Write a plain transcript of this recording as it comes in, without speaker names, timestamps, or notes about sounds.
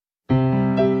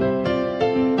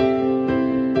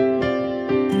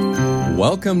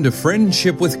Welcome to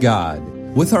Friendship with God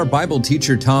with our Bible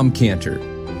teacher, Tom Cantor.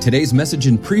 Today's message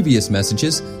and previous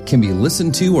messages can be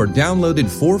listened to or downloaded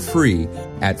for free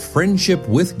at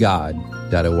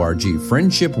friendshipwithgod.org,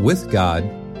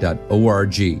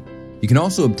 friendshipwithgod.org. You can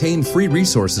also obtain free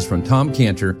resources from Tom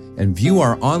Cantor and view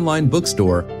our online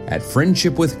bookstore at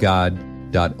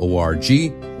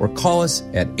friendshipwithgod.org or call us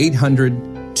at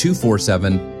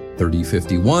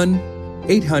 800-247-3051,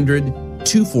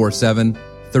 800-247-3051.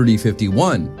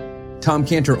 Tom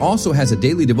Cantor also has a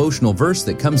daily devotional verse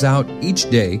that comes out each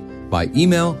day by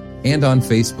email and on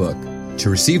Facebook. To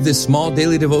receive this small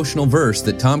daily devotional verse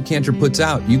that Tom Cantor puts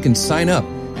out, you can sign up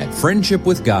at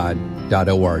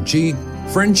friendshipwithgod.org,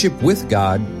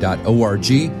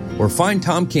 friendshipwithgod.org, or find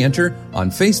Tom Cantor on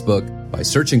Facebook by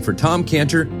searching for Tom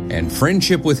Cantor and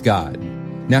Friendship with God.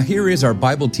 Now here is our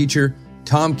Bible teacher,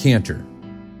 Tom Cantor.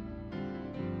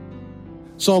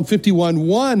 Psalm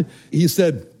 51:1, he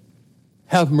said,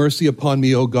 "Have mercy upon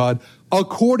me, O God,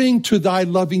 according to thy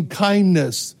loving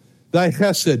kindness, thy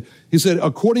hesed." He said,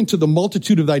 "According to the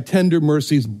multitude of thy tender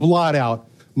mercies, blot out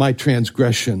my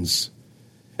transgressions."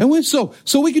 And so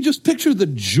we could just picture the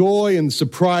joy and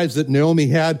surprise that Naomi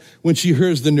had when she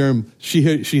hears the name. She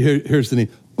hears the name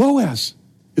Boaz.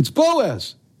 It's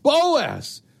Boaz.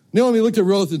 Boaz. Naomi looked at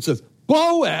Ruth and says,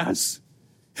 "Boaz."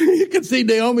 You can see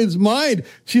Naomi's mind.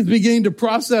 She's beginning to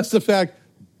process the fact,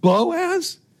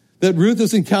 Boaz, that Ruth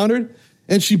has encountered.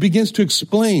 And she begins to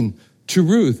explain to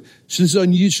Ruth. She says,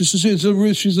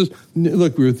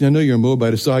 "Look, Ruth, I know you're a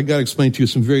Moabite, so I got to explain to you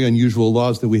some very unusual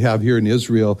laws that we have here in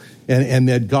Israel, and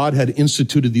that God had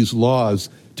instituted these laws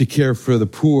to care for the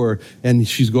poor." And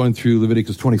she's going through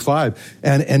Leviticus 25.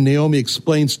 And Naomi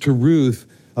explains to Ruth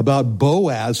about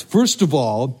Boaz. First of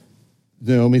all,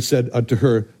 Naomi said unto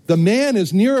her, "The man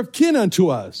is near of kin unto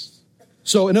us."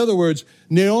 So in other words,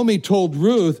 Naomi told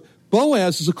Ruth,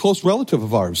 Boaz is a close relative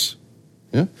of ours.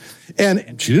 Yeah?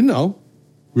 And she didn't know.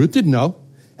 Ruth didn't know.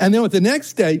 And then with the next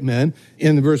statement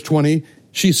in verse 20,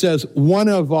 she says, "One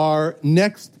of our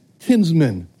next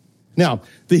kinsmen." Now,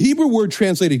 the Hebrew word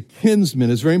translated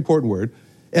kinsman is a very important word,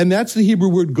 and that's the Hebrew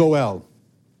word Goel.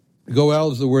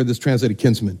 Goel is the word that's translated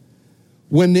kinsman.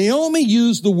 When Naomi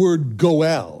used the word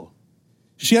Goel,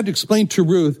 she had to explain to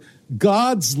Ruth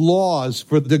God's laws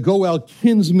for the Goel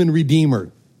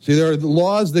Kinsman-Redeemer. See, there are the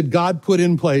laws that God put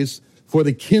in place for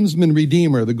the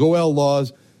Kinsman-Redeemer, the Goel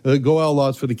laws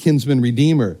for the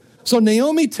Kinsman-Redeemer. So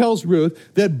Naomi tells Ruth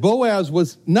that Boaz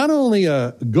was not only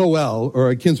a Goel or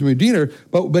a Kinsman-Redeemer,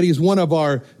 but he's one of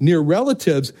our near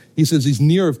relatives. He says he's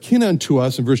near of kin unto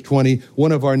us in verse 20,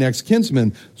 one of our next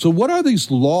kinsmen. So what are these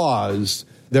laws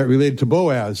that related to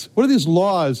Boaz? What are these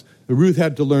laws that Ruth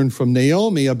had to learn from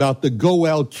Naomi about the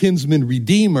Goel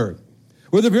Kinsman-Redeemer?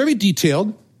 Well, they're very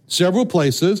detailed, several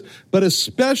places, but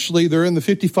especially they're in the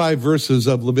 55 verses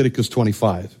of Leviticus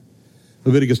 25.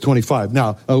 Leviticus 25.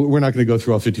 Now, we're not going to go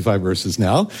through all 55 verses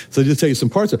now, so I'll just tell you some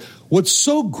parts of it. What's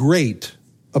so great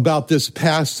about this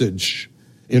passage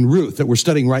in Ruth that we're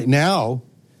studying right now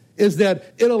is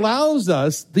that it allows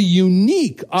us the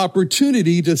unique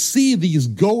opportunity to see these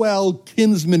Goel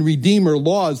Kinsman-Redeemer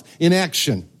laws in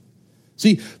action.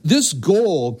 See, this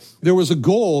goal, there was a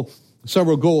goal,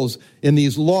 several goals in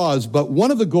these laws, but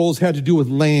one of the goals had to do with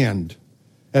land,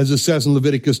 as it says in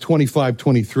Leviticus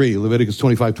 25:23. Leviticus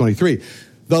 25:23.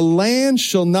 "The land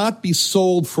shall not be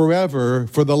sold forever,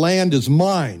 for the land is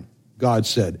mine," God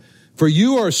said. "For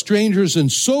you are strangers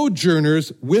and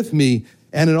sojourners with me,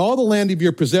 and in all the land of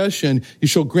your possession you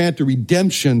shall grant a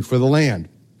redemption for the land."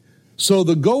 So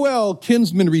the Goel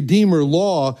Kinsman-Redeemer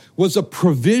law was a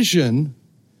provision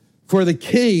for the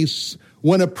case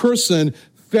when a person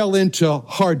fell into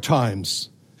hard times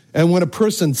and when a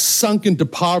person sunk into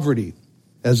poverty.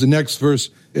 As the next verse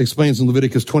explains in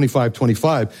Leviticus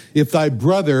 25:25, "If thy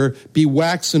brother be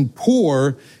waxen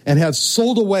poor and has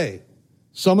sold away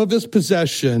some of his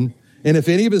possession, and if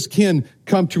any of his kin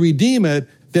come to redeem it,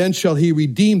 then shall he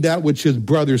redeem that which his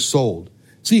brother sold."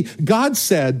 See, God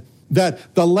said that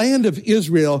the land of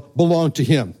Israel belonged to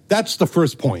him. That's the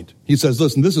first point. He says,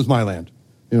 listen, this is my land.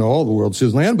 You know, all the world's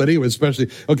his land, but anyway, especially,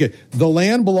 okay, the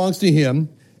land belongs to him,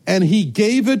 and he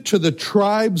gave it to the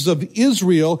tribes of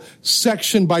Israel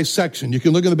section by section. You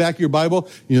can look in the back of your Bible.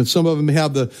 You know, some of them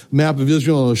have the map of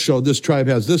Israel, and it'll show this tribe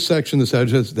has this section, this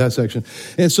has that section.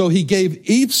 And so he gave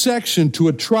each section to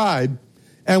a tribe,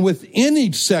 and within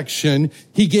each section,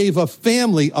 he gave a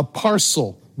family a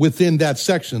parcel within that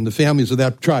section, the families of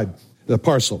that tribe, the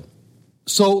parcel.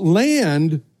 So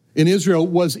land in Israel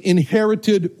was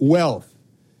inherited wealth.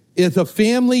 If a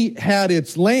family had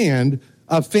its land,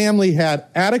 a family had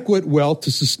adequate wealth to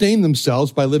sustain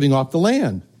themselves by living off the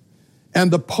land.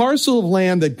 And the parcel of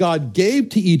land that God gave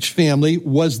to each family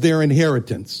was their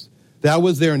inheritance. That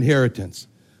was their inheritance.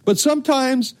 But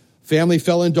sometimes family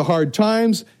fell into hard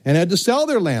times and had to sell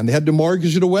their land. They had to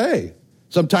mortgage it away.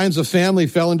 Sometimes a family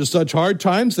fell into such hard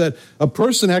times that a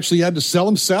person actually had to sell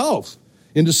himself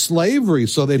into slavery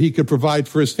so that he could provide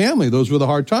for his family. Those were the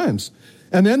hard times.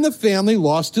 And then the family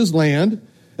lost his land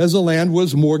as the land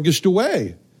was mortgaged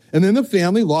away. And then the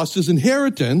family lost his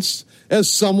inheritance as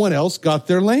someone else got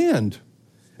their land.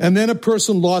 And then a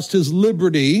person lost his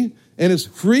liberty and his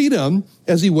freedom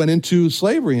as he went into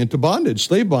slavery, into bondage,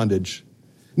 slave bondage.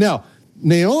 Now,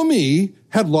 Naomi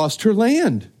had lost her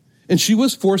land, and she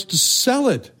was forced to sell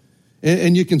it.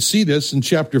 And you can see this in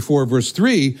chapter 4, verse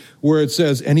 3, where it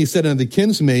says, and he said unto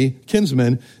the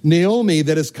kinsman, Naomi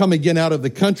that has come again out of the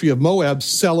country of Moab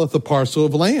selleth a parcel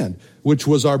of land, which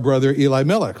was our brother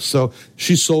Elimelech. So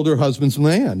she sold her husband's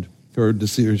land, her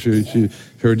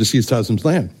deceased husband's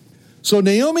land. So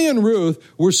Naomi and Ruth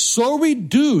were so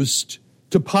reduced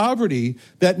to poverty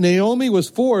that Naomi was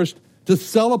forced to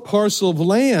sell a parcel of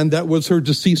land that was her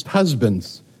deceased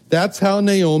husband's. That's how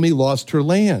Naomi lost her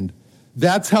land.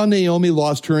 That's how Naomi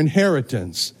lost her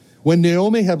inheritance. When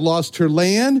Naomi had lost her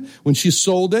land, when she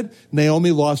sold it,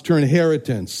 Naomi lost her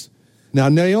inheritance. Now,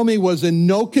 Naomi was in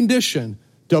no condition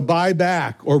to buy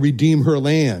back or redeem her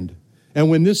land. And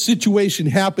when this situation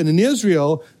happened in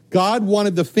Israel, God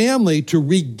wanted the family to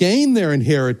regain their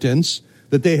inheritance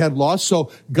that they had lost. So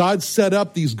God set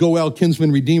up these Goel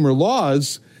Kinsman-Redeemer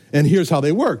laws, and here's how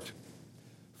they worked.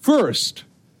 First,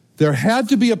 there had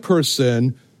to be a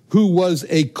person who was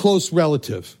a close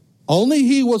relative. Only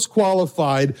he was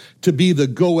qualified to be the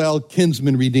Goel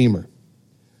Kinsman-Redeemer.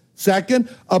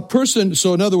 Second, a person,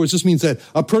 so in other words, this means that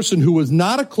a person who was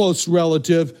not a close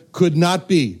relative could not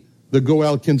be the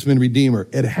Goel Kinsman-Redeemer.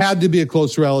 It had to be a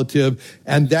close relative,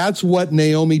 and that's what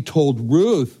Naomi told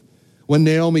Ruth when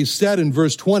Naomi said in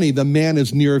verse 20, the man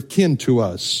is near of kin to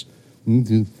us.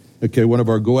 Okay, one of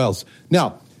our Goels.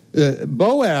 Now,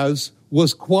 Boaz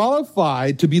was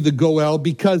qualified to be the Goel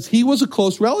because he was a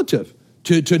close relative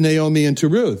to Naomi and to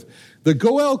Ruth. The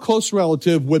Goel close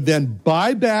relative would then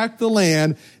buy back the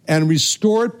land and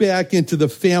restore it back into the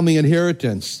family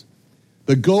inheritance.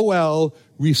 The Goel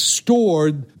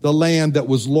restored the land that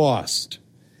was lost.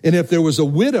 And if there was a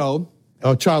widow,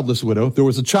 a childless widow, if there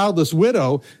was a childless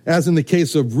widow, as in the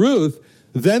case of Ruth,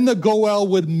 then the Goel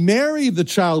would marry the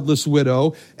childless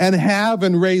widow and have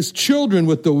and raise children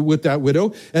with that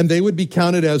widow, and they would be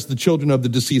counted as the children of the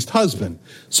deceased husband.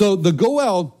 So the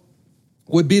Goel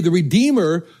would be the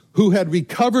redeemer who had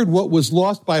recovered what was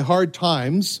lost by hard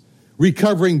times,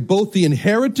 recovering both the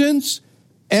inheritance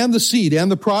and the seed and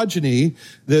the progeny,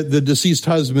 the deceased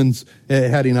husbands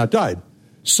had he not died.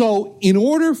 So in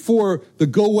order for the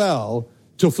Goel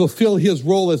to fulfill his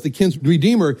role as the kinsman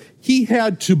redeemer, he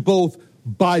had to both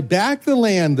buy back the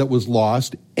land that was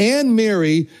lost and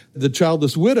marry the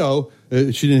childless widow.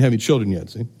 She didn't have any children yet,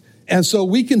 see? And so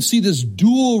we can see this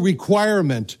dual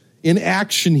requirement in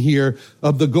action here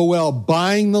of the Goel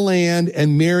buying the land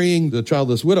and marrying the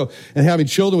childless widow and having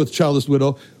children with the childless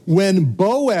widow. When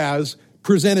Boaz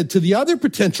presented to the other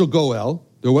potential Goel,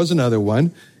 there was another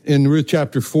one, in Ruth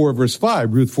chapter 4, verse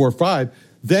 5, Ruth 4:5,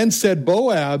 then said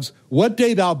Boaz, what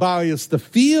day thou buyest the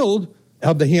field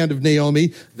of the hand of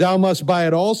Naomi, thou must buy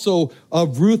it also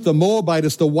of Ruth the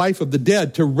Moabitess, the wife of the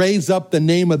dead, to raise up the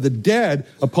name of the dead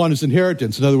upon his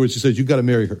inheritance. In other words, he says, you've got to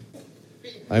marry her.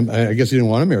 I guess he didn't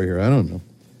want to marry her. I don't know.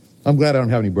 I'm glad I don't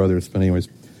have any brothers, but anyways.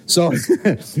 So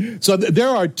there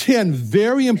are 10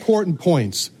 very important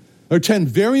points. There are 10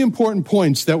 very important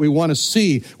points that we want to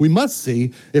see, we must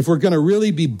see, if we're going to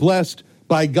really be blessed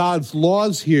by God's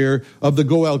laws here of the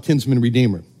Goel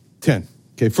Kinsman-Redeemer. 10.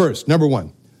 Okay, first, number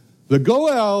 1. The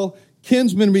Goel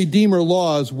Kinsman-Redeemer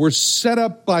laws were set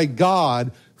up by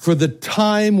God for the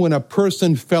time when a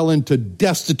person fell into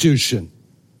destitution,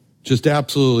 just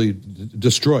absolutely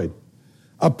destroyed.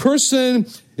 A person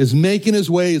is making his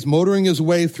way, is motoring his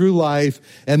way through life,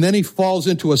 and then he falls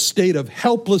into a state of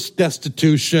helpless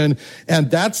destitution,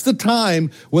 and that's the time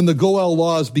when the Goel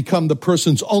laws become the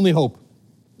person's only hope.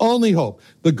 Only hope.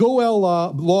 The Goel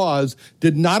laws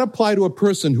did not apply to a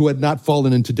person who had not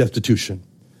fallen into destitution.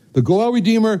 The Goel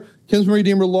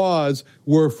Kinsman-Redeemer laws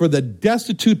were for the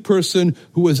destitute person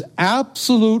who was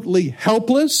absolutely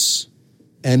helpless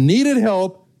and needed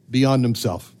help beyond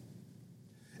himself.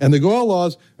 And the Goel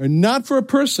laws are not for a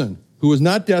person who was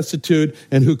not destitute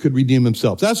and who could redeem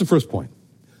himself. That's the first point.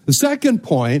 The second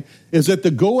point is that the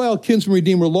Goel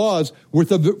Kinsman-Redeemer laws were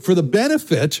for the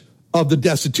benefit of the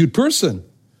destitute person.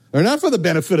 They're not for the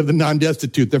benefit of the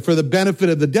non-destitute. They're for the benefit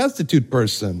of the destitute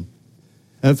person.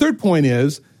 And the third point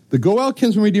is The Goel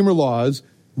Kinsman-Redeemer laws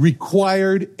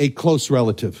required a close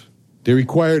relative. They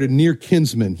required a near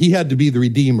kinsman. He had to be the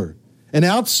Redeemer. An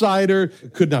outsider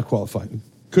could not qualify.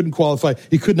 Couldn't qualify.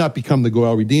 He could not become the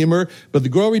Goel Redeemer, but the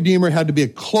Goel Redeemer had to be a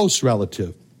close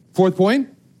relative. Fourth point,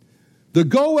 the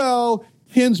Goel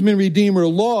Kinsman-Redeemer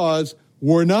laws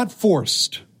were not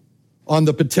forced on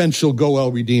the potential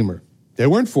Goel Redeemer. They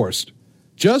weren't forced.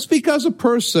 Just because a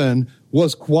person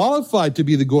was qualified to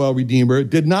be the Goel Redeemer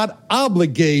did not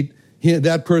obligate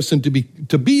that person to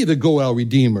be the Goel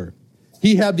Redeemer.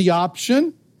 He had the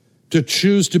option to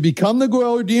choose to become the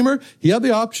Goel Redeemer. He had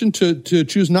the option to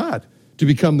choose not to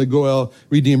become the Goel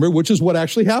Redeemer, which is what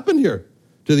actually happened here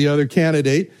to the other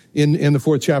candidate in the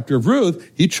 4th chapter of Ruth.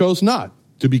 He chose not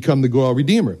to become the Goel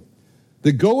Redeemer.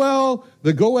 The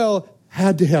Goel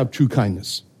had to have true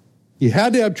kindness. He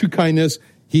had to have true kindness.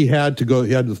 He had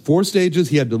the 4 stages.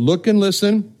 He had to look and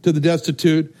listen to the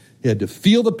destitute. He had to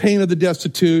feel the pain of the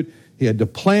destitute. He had to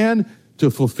plan to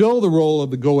fulfill the role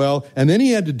of the Goel, and then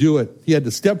he had to do it. He had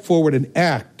to step forward and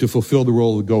act to fulfill the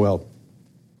role of the Goel.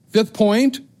 5th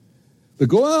point, the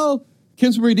Goel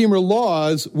Kinsman-Redeemer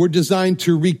laws were designed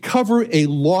to recover a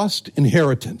lost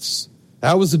inheritance.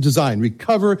 That was the design,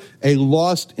 recover a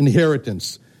lost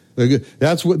inheritance.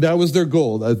 That was their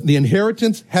goal. The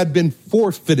inheritance had been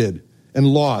forfeited and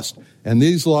lost, and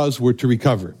these laws were to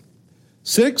recover.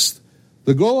 6th,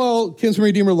 the Goel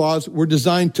Kinsman-Redeemer laws were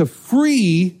designed to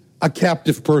free a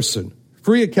captive person.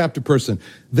 Free a captive person.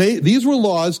 These were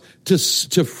laws to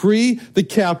free the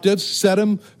captives, set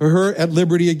him or her at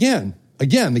liberty again.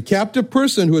 Again, the captive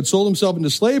person who had sold himself into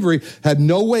slavery had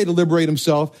no way to liberate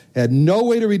himself, had no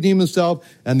way to redeem himself,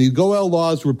 and the Goel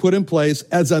laws were put in place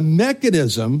as a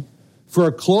mechanism for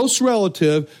a close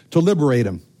relative to liberate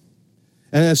him.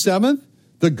 And then 7th,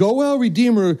 the Goel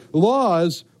Redeemer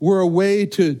laws were a way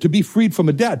to be freed from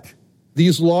a debt.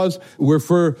 These laws were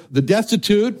for the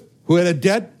destitute who had a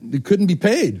debt that couldn't be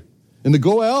paid. And the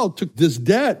Goel took this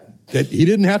debt that he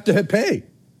didn't have to pay.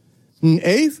 And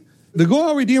 8th, the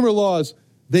Goel Redeemer laws,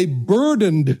 they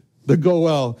burdened the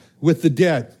Goel with the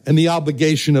debt and the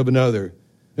obligation of another.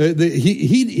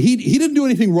 He didn't do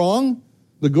anything wrong,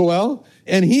 the Goel,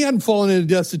 and he hadn't fallen into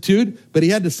destitute, but he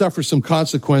had to suffer some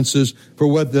consequences for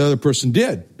what the other person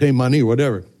did, pay money or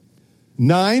whatever.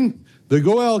 9, the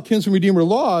Goel Kinsman-Redeemer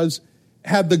laws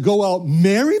had the Goel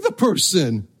marry the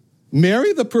person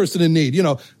in need.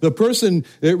 The person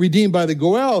redeemed by the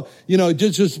Goel,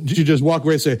 just walk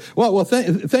away and say, well,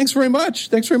 thanks very much.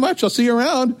 Thanks very much. I'll see you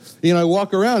around.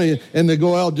 Walk around and the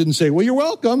Goel didn't say, well, you're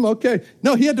welcome. Okay.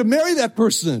 No, he had to marry that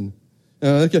person.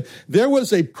 Okay. There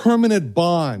was a permanent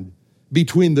bond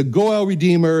between the Goel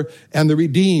Redeemer and the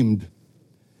redeemed.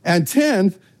 And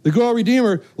 10th, the Goel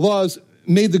Redeemer laws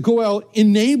made the Goel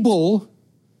enable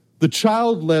the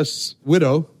childless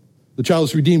widow, the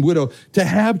childless redeemed widow, to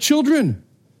have children,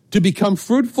 to become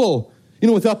fruitful.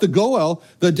 Without the Goel,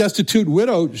 the destitute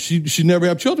widow, she'd never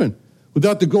have children.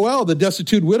 Without the Goel, the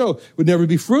destitute widow would never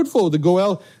be fruitful. The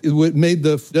Goel made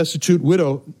the destitute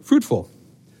widow fruitful.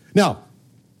 Now,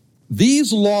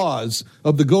 these laws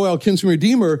of the Goel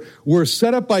Kinsman-Redeemer were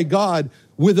set up by God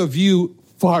with a view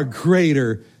far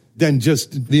greater than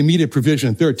just the immediate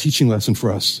provision. They're a teaching lesson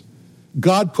for us.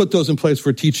 God put those in place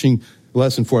for a teaching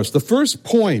lesson for us. The first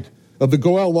point of the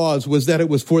Goel laws was that it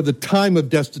was for the time of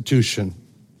destitution.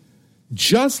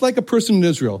 Just like a person in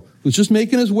Israel who's just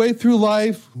making his way through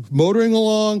life, motoring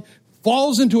along,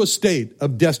 falls into a state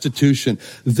of destitution.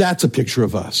 That's a picture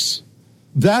of us.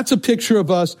 That's a picture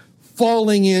of us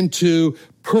falling into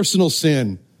personal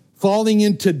sin, falling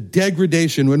into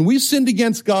degradation. When we sinned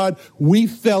against God, we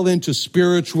fell into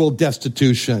spiritual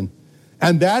destitution.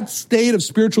 And that state of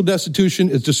spiritual destitution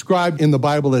is described in the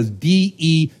Bible as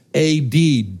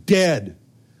D-E-A-D, dead.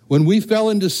 When we fell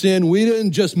into sin, we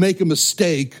didn't just make a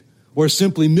mistake or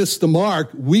simply miss the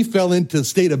mark. We fell into a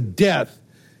state of death.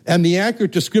 And the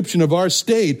accurate description of our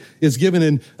state is given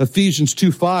in Ephesians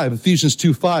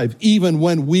 2:5, even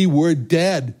when we were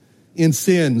dead in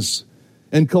sins.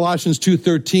 And Colossians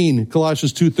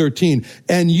 2:13,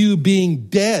 and you being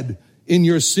dead in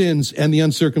your sins and the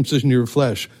uncircumcision of your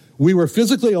flesh. We were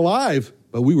physically alive,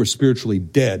 but we were spiritually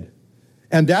dead.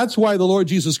 And that's why the Lord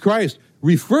Jesus Christ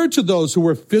referred to those who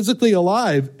were physically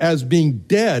alive as being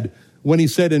dead when he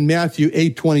said in Matthew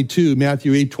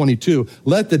 8:22,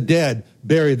 let the dead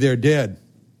bury their dead.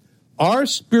 Our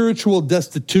spiritual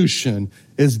destitution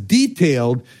is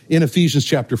detailed in Ephesians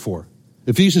chapter 4.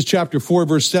 Ephesians chapter 4,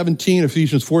 verse 17,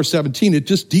 Ephesians 4:17, it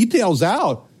just details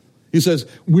out. He says,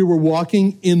 we were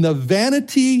walking in the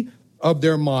vanity of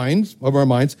our minds,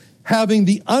 having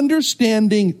the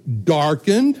understanding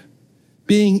darkened,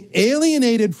 being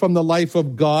alienated from the life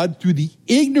of God through the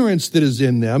ignorance that is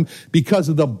in them because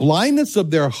of the blindness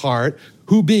of their heart,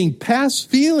 who being past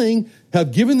feeling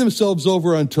have given themselves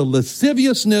over unto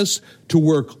lasciviousness to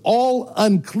work all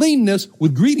uncleanness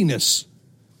with greediness.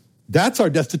 That's our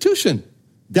destitution.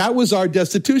 That was our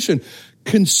destitution.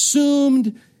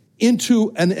 Consumed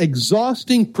into an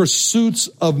exhausting pursuits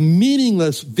of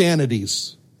meaningless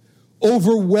vanities,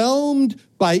 overwhelmed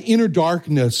by inner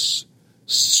darkness,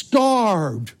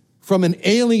 starved from an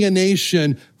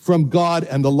alienation from God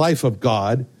and the life of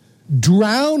God,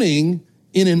 drowning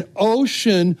in an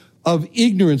ocean of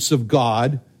ignorance of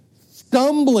God,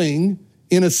 stumbling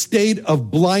in a state of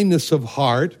blindness of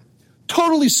heart,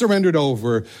 totally surrendered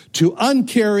over to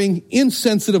uncaring,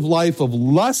 insensitive life of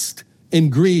lust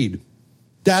and greed.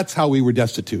 That's how we were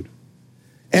destitute.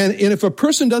 And if a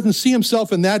person doesn't see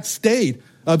himself in that state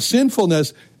of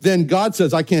sinfulness, then God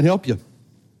says, I can't help you.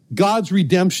 God's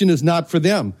redemption is not for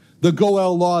them. The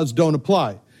Goel laws don't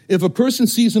apply. If a person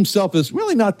sees himself as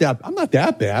really I'm not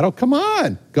that bad. Oh, come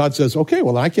on. God says, okay,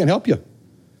 well, I can't help you.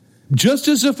 Just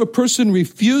as if a person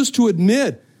refused to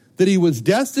admit that he was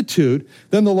destitute,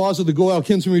 then the laws of the Goel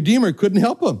Kinsman-Redeemer couldn't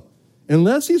help him.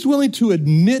 Unless he's willing to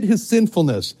admit his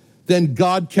sinfulness, then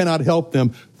God cannot help them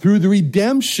through the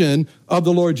redemption of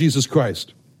the Lord Jesus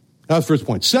Christ. That's the first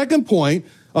point. Second point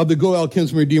of the Goel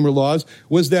Kinsman-Redeemer laws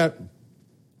was that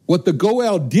what the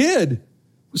Goel did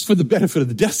was for the benefit of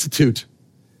the destitute.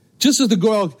 Just as the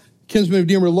Goel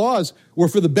Kinsman-Redeemer laws were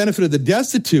for the benefit of the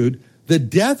destitute, the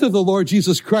death of the Lord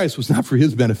Jesus Christ was not for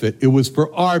his benefit. It was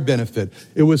for our benefit.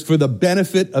 It was for the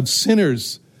benefit of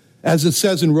sinners. As it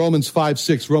says in Romans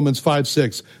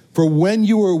 5:6, for when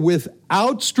you were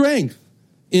without strength,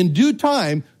 in due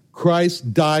time,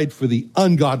 Christ died for the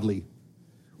ungodly.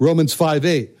 Romans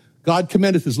 5:8, God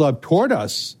commendeth his love toward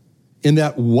us in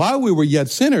that while we were yet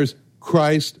sinners,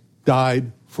 Christ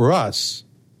died for us.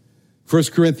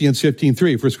 1 Corinthians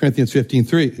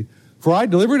 15:3, for I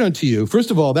delivered unto you, first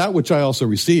of all, that which I also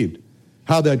received,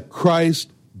 how that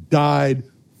Christ died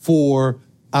for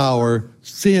our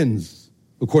sins,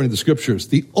 according to the Scriptures.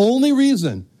 The only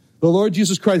reason the Lord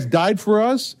Jesus Christ died for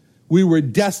us, we were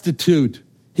destitute.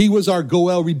 He was our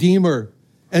Goel Redeemer.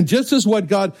 And just as what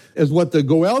the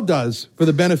Goel does for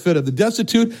the benefit of the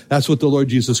destitute, that's what the Lord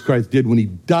Jesus Christ did when he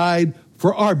died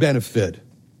for our benefit.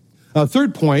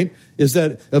 Third point is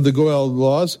that of the Goel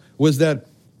laws was that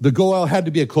the Goel had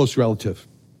to be a close relative.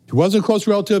 If he wasn't a close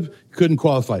relative, he couldn't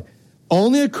qualify.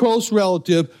 Only a close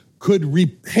relative could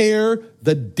repair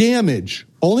the damage.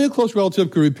 Only a close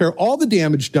relative could repair all the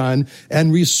damage done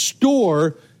and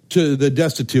restore to the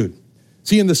destitute.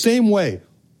 See, in the same way,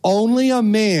 only a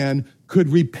man could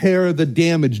repair the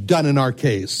damage done in our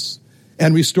case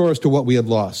and restore us to what we had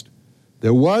lost.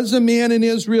 There was a man in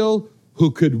Israel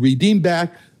who could redeem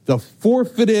back the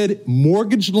forfeited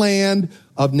mortgaged land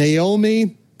of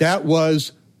Naomi. That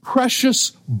was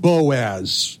precious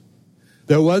Boaz.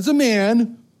 There was a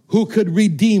man who could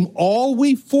redeem all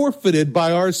we forfeited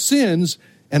by our sins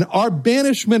and our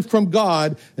banishment from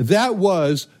God. That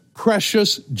was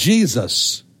precious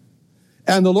Jesus.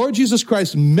 And the Lord Jesus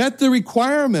Christ met the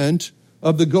requirement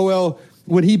of the Goel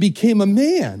when he became a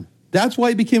man. That's why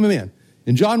he became a man.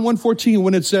 In John 1:14,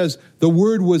 when it says the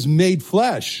word was made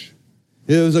flesh,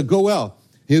 it was a Goel.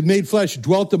 He was made flesh,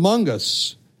 dwelt among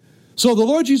us. So the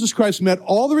Lord Jesus Christ met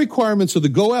all the requirements of the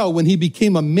Goel when he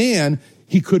became a man.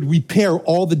 He could repair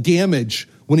all the damage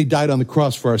when he died on the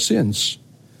cross for our sins.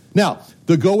 Now,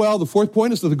 the Goel, the fourth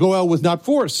point is that the Goel was not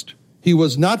forced. He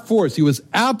was not forced. He was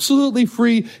absolutely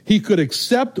free. He could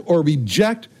accept or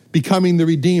reject becoming the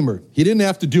Redeemer. He didn't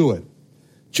have to do it.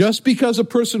 Just because a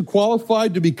person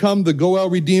qualified to become the Goel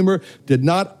Redeemer did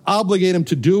not obligate him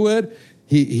to do it.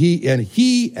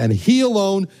 He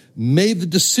alone made the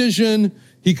decision.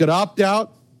 He could opt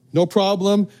out, no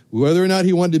problem, whether or not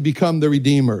he wanted to become the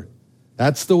Redeemer.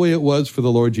 That's the way it was for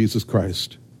the Lord Jesus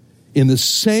Christ. In the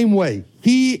same way,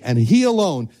 he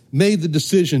alone made the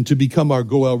decision to become our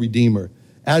Goel Redeemer.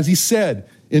 As he said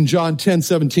in John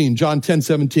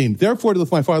 10:17, therefore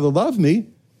doth my Father love me,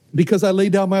 because I lay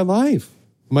down my life.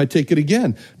 I might take it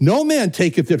again. No man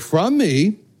taketh it from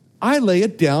me. I lay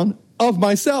it down of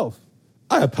myself.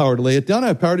 I have power to lay it down. I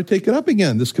have power to take it up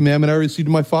again. This commandment I received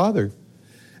of my Father.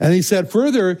 And he said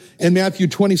further in Matthew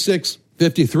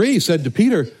 26:53, he said to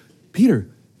Peter, Peter,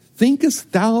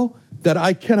 thinkest thou that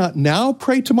I cannot now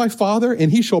pray to my Father,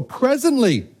 and he shall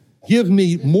presently give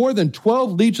me more than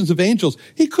 12 legions of angels?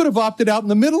 He could have opted out in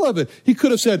the middle of it. He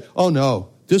could have said, oh no,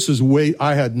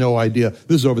 I had no idea.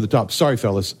 This is over the top. Sorry,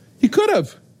 fellas. He could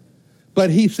have.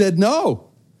 But he said no.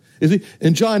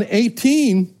 In John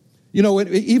 18,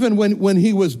 even when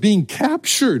he was being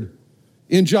captured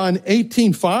in John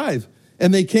 18:5.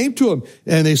 And they came to him,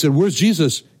 and they said, where's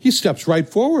Jesus? He steps right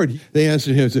forward. They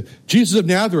answered him and said, Jesus of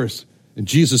Nazareth. And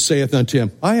Jesus saith unto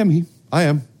him, I am he. I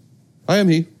am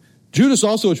he. Judas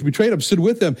also, which betrayed him, stood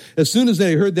with them. As soon as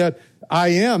they heard that I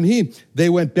am he, they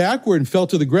went backward and fell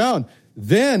to the ground.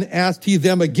 Then asked he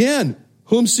them again,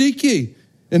 whom seek ye?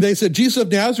 And they said, Jesus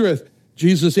of Nazareth.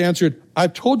 Jesus answered,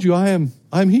 I've told you I'm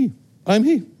he. I'm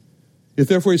he. If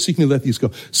therefore you seek me, let these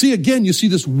go. See, again, you see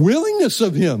this willingness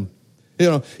of him.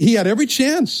 He had every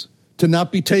chance to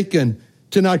not be taken,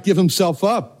 to not give himself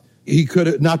up. He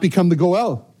could not become the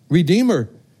Goel, Redeemer,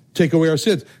 take away our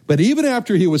sins. But even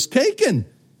after he was taken,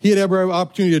 he had every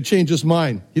opportunity to change his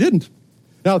mind. He didn't.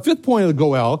 Now, the fifth point of the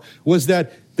Goel was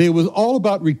that it was all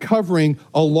about recovering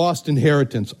a lost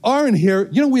inheritance.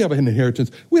 We have an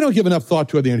inheritance. We don't give enough thought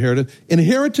to the inheritance.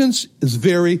 Inheritance is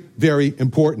very, very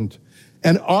important.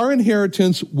 And our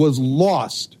inheritance was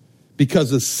lost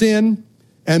because of sin,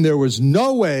 and there was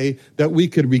no way that we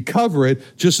could recover it,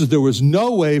 just as there was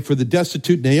no way for the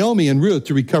destitute Naomi and Ruth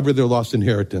to recover their lost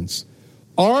inheritance.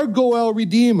 Our Goel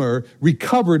Redeemer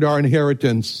recovered our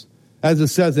inheritance, as it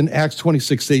says in Acts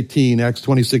 26:18. Acts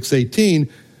 26:18,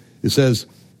 it says,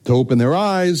 to open their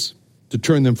eyes, to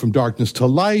turn them from darkness to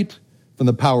light, from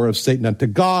the power of Satan unto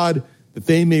God, that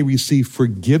they may receive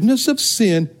forgiveness of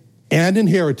sin and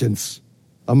inheritance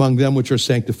among them which are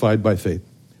sanctified by faith.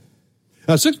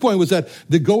 Now, sixth point was that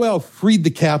the Goel freed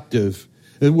the captive.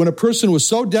 And when a person was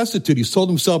so destitute, he sold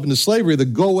himself into slavery, the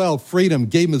Goel freed him,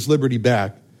 gave him his liberty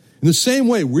back. In the same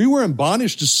way, we were in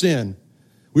bondage to sin.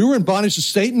 We were in bondage to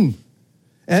Satan.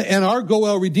 And our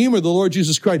Goel Redeemer, the Lord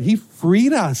Jesus Christ, he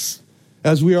freed us,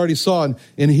 as we already saw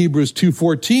in Hebrews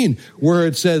 2:14, where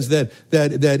it says that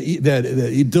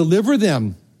he deliver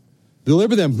them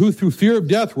who through fear of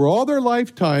death were all their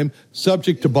lifetime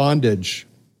subject to bondage.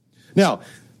 Now,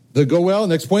 the Goel,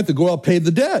 next point, the Goel paid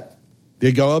the debt.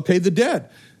 The Goel paid the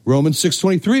debt. Romans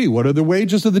 6:23, what are the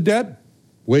wages of the debt?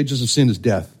 Wages of sin is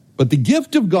death. But the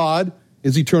gift of God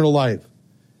is eternal life.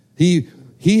 He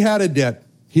had a debt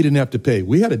he didn't have to pay.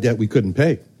 We had a debt we couldn't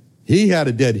pay. He had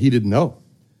a debt he didn't know.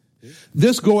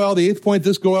 This Goel, the eighth point,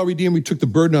 this Goel Redeemer, he took the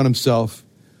burden on himself.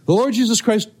 The Lord Jesus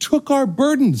Christ took our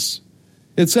burdens.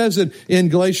 It says that in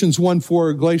Galatians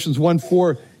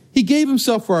 1:4, he gave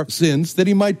himself for our sins that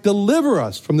he might deliver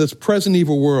us from this present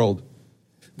evil world.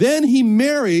 Then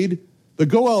the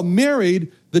Goel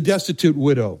married the destitute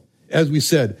widow, as we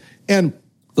said. And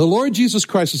the Lord Jesus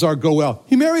Christ is our Goel.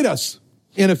 He married us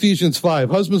in Ephesians 5.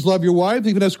 Husbands, love your wives,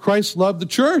 even as Christ loved the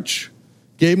church,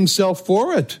 gave himself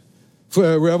for it.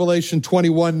 For Revelation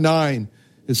 21:9,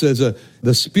 it says,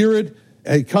 the Spirit,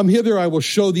 come hither, I will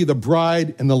show thee the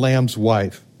bride and the Lamb's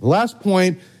wife. The last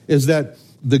point is that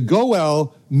the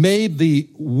Goel made the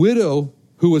widow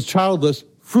who was childless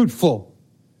fruitful.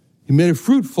 He made her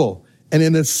fruitful. And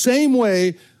in the same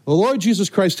way, the Lord Jesus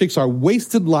Christ takes our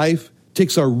wasted life,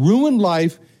 takes our ruined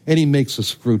life, and he makes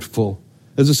us fruitful.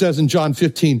 As it says in John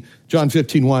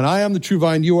 15:1, I am the true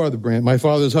vine, you are the branch, my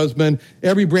Father's husband.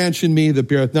 Every branch in me that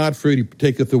beareth not fruit, he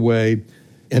taketh away.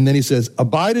 And then he says,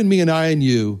 abide in me and I in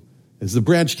you. As the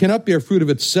branch cannot bear fruit of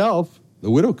itself, the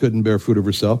widow couldn't bear fruit of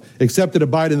herself, except that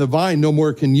abide in the vine, no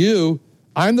more can you.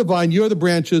 I'm the vine, you are the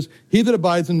branches. He that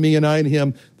abides in me and I in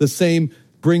him, the same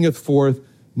bringeth forth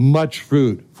much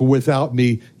fruit. For without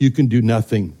me, you can do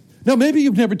nothing. Now, maybe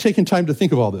you've never taken time to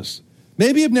think of all this.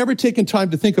 Maybe you've never taken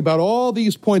time to think about all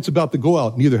these points about the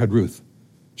Goel. Neither had Ruth.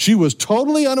 She was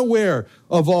totally unaware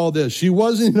of all this. She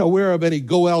wasn't aware of any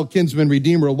Goel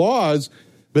Kinsman-Redeemer laws,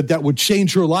 but that would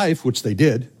change her life, which they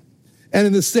did. And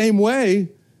in the same way,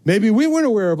 maybe we weren't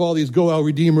aware of all these Goel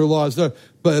Redeemer laws,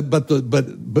 but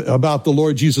about the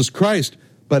Lord Jesus Christ.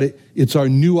 But it's our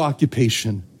new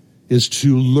occupation is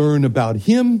to learn about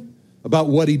him, about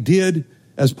what he did,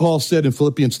 as Paul said in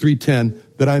Philippians 3:10,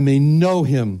 that I may know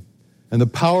him and the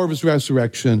power of his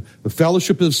resurrection, the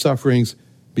fellowship of his sufferings,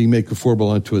 being made conformable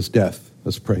unto his death.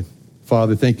 Let's pray.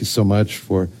 Father, thank you so much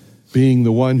for being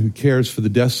the one who cares for the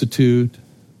destitute,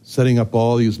 setting up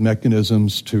all these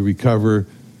mechanisms to recover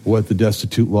what the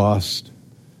destitute lost.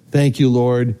 Thank you,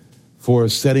 Lord, for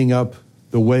setting up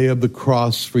the way of the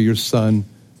cross for your Son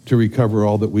to recover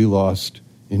all that we lost.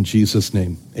 In Jesus'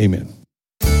 name, amen.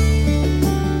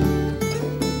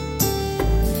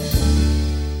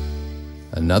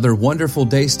 Another wonderful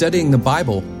day studying the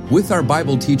Bible with our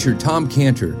Bible teacher, Tom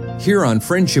Cantor, here on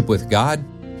Friendship with God.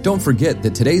 Don't forget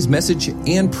that today's message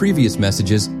and previous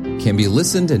messages can be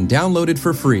listened and downloaded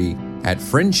for free at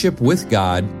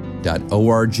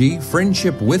friendshipwithgod.org,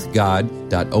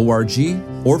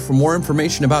 friendshipwithgod.org, or for more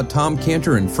information about Tom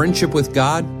Cantor and Friendship with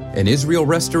God and Israel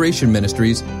Restoration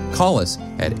Ministries, call us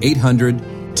at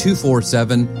 800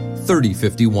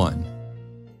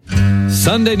 1-800-247-3051.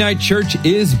 Sunday Night Church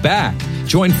is back.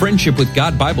 Join Friendship with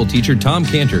God Bible teacher Tom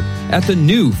Cantor at the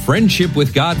new Friendship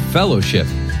with God Fellowship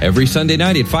every Sunday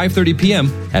night at 5:30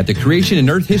 p.m. at the Creation and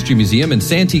Earth History Museum in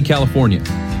Santee, California.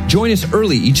 Join us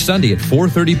early each Sunday at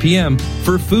 4:30 p.m.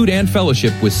 for food and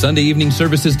fellowship with Sunday evening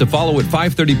services to follow at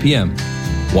 5:30 p.m.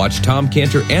 Watch Tom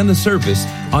Cantor and the service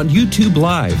on YouTube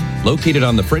Live, located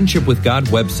on the Friendship with God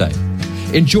website.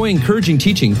 Enjoy encouraging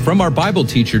teaching from our Bible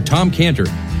teacher, Tom Cantor,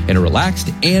 in a relaxed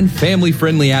and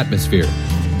family-friendly atmosphere.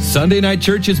 Sunday Night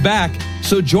Church is back,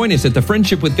 so join us at the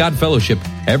Friendship with God Fellowship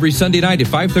every Sunday night at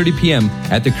 5:30 p.m.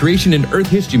 at the Creation and Earth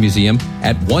History Museum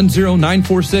at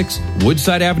 10946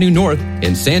 Woodside Avenue North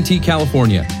in Santee,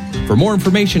 California. For more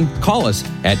information, call us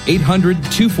at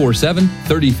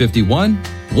 800-247-3051,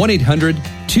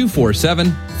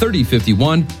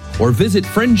 1-800-247-3051, or visit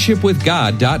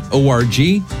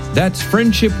friendshipwithgod.org. That's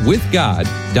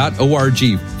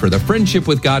friendshipwithgod.org for the Friendship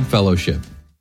with God Fellowship.